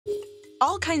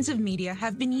All kinds of media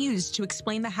have been used to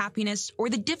explain the happiness or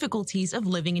the difficulties of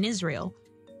living in Israel,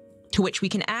 to which we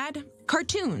can add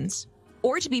cartoons,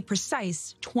 or to be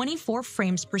precise, 24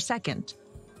 frames per second.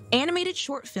 Animated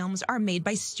short films are made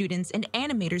by students and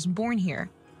animators born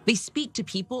here. They speak to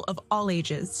people of all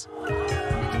ages.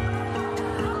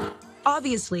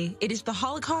 Obviously, it is the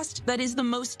Holocaust that is the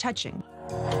most touching.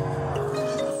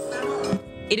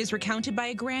 It is recounted by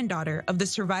a granddaughter of the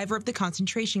survivor of the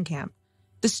concentration camp.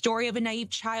 The story of a naive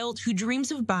child who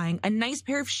dreams of buying a nice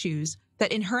pair of shoes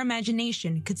that in her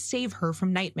imagination could save her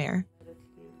from nightmare.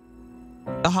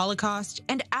 The Holocaust,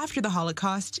 and after the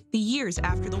Holocaust, the years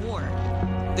after the war.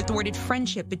 The thwarted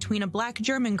friendship between a black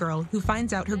German girl who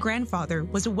finds out her grandfather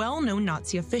was a well-known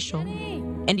Nazi official,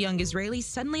 and young Israeli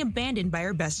suddenly abandoned by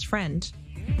her best friend.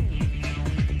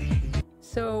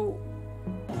 So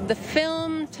the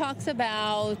film talks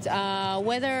about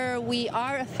whether we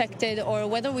are affected or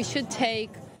whether we should take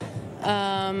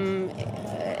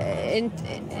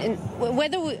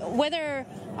whether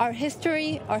our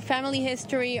history, our family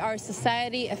history, our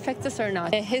society affects us or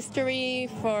not. A history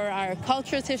for our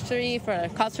culture's history, for our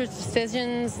culture's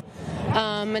decisions,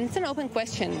 and it's an open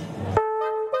question.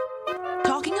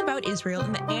 Talking about Israel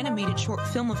in the animated short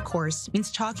film, of course,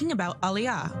 means talking about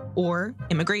Aliyah, or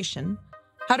immigration.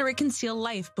 How to reconcile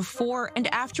life before and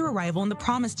after arrival in the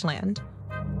Promised Land.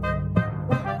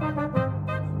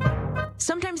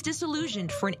 Sometimes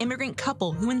disillusioned for an immigrant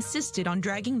couple who insisted on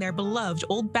dragging their beloved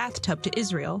old bathtub to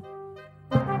Israel.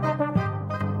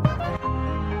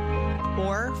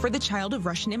 Or for the child of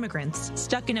Russian immigrants,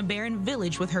 stuck in a barren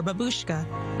village with her babushka,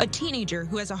 a teenager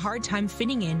who has a hard time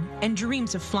fitting in and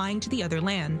dreams of flying to the other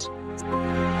land.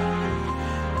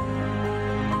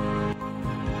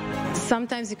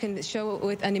 Sometimes you can show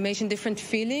with animation different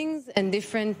feelings and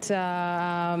different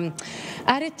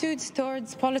attitudes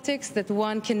towards politics that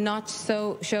one cannot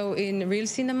show in real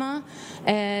cinema.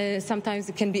 Sometimes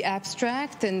it can be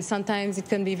abstract and sometimes it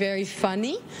can be very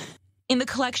funny. In the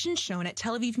collection shown at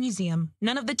Tel Aviv Museum,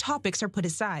 none of the topics are put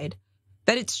aside.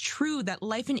 That it's true that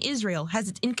life in Israel has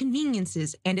its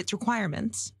inconveniences and its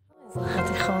requirements.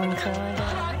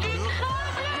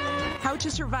 How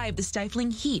to survive the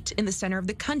stifling heat in the center of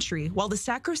the country while the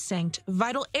sacrosanct,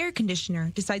 vital air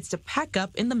conditioner decides to pack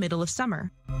up in the middle of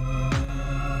summer.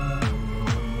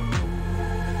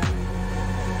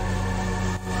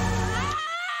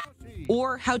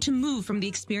 Or how to move from the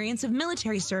experience of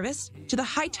military service to the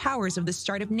high towers of the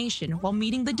startup nation while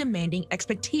meeting the demanding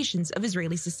expectations of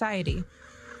Israeli society.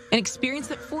 An experience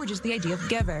that forges the idea of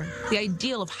gever, the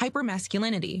ideal of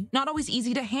hypermasculinity, not always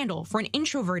easy to handle for an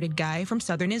introverted guy from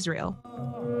southern Israel.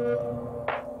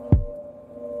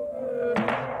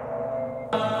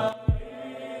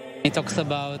 It talks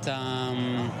about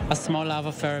a small love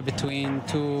affair between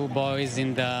two boys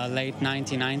in the late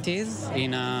 1990s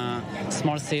in a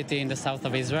small city in the south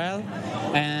of Israel.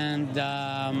 And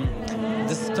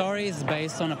the story is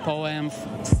based on a poem,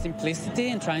 Simplicity,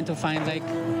 and trying to find like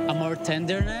a more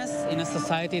tenderness in a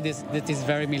society that is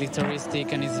very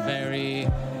militaristic and is very,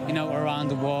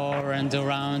 around war and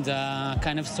around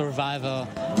kind of survival.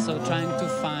 So trying to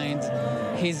find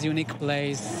his unique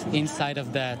place inside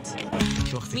of that.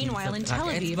 Meanwhile, in Tel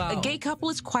Aviv, a gay couple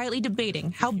is quietly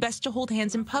debating how best to hold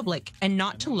hands in public and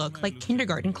not to look like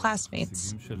kindergarten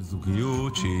classmates. I think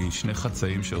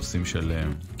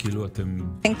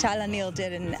Tal Anil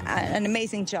did an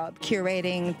amazing job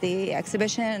curating the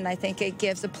exhibition, and I think it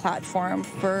gives a platform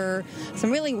for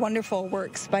some really wonderful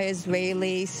works by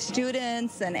Israeli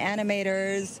students and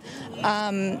animators.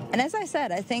 And as I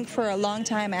said, I think for a long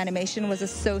time animation was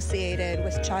associated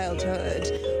with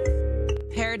childhood.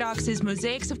 Paradoxes,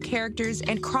 mosaics of characters,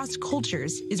 and crossed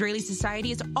cultures, Israeli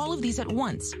society is all of these at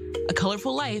once, a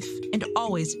colorful life, and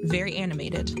always very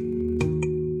animated.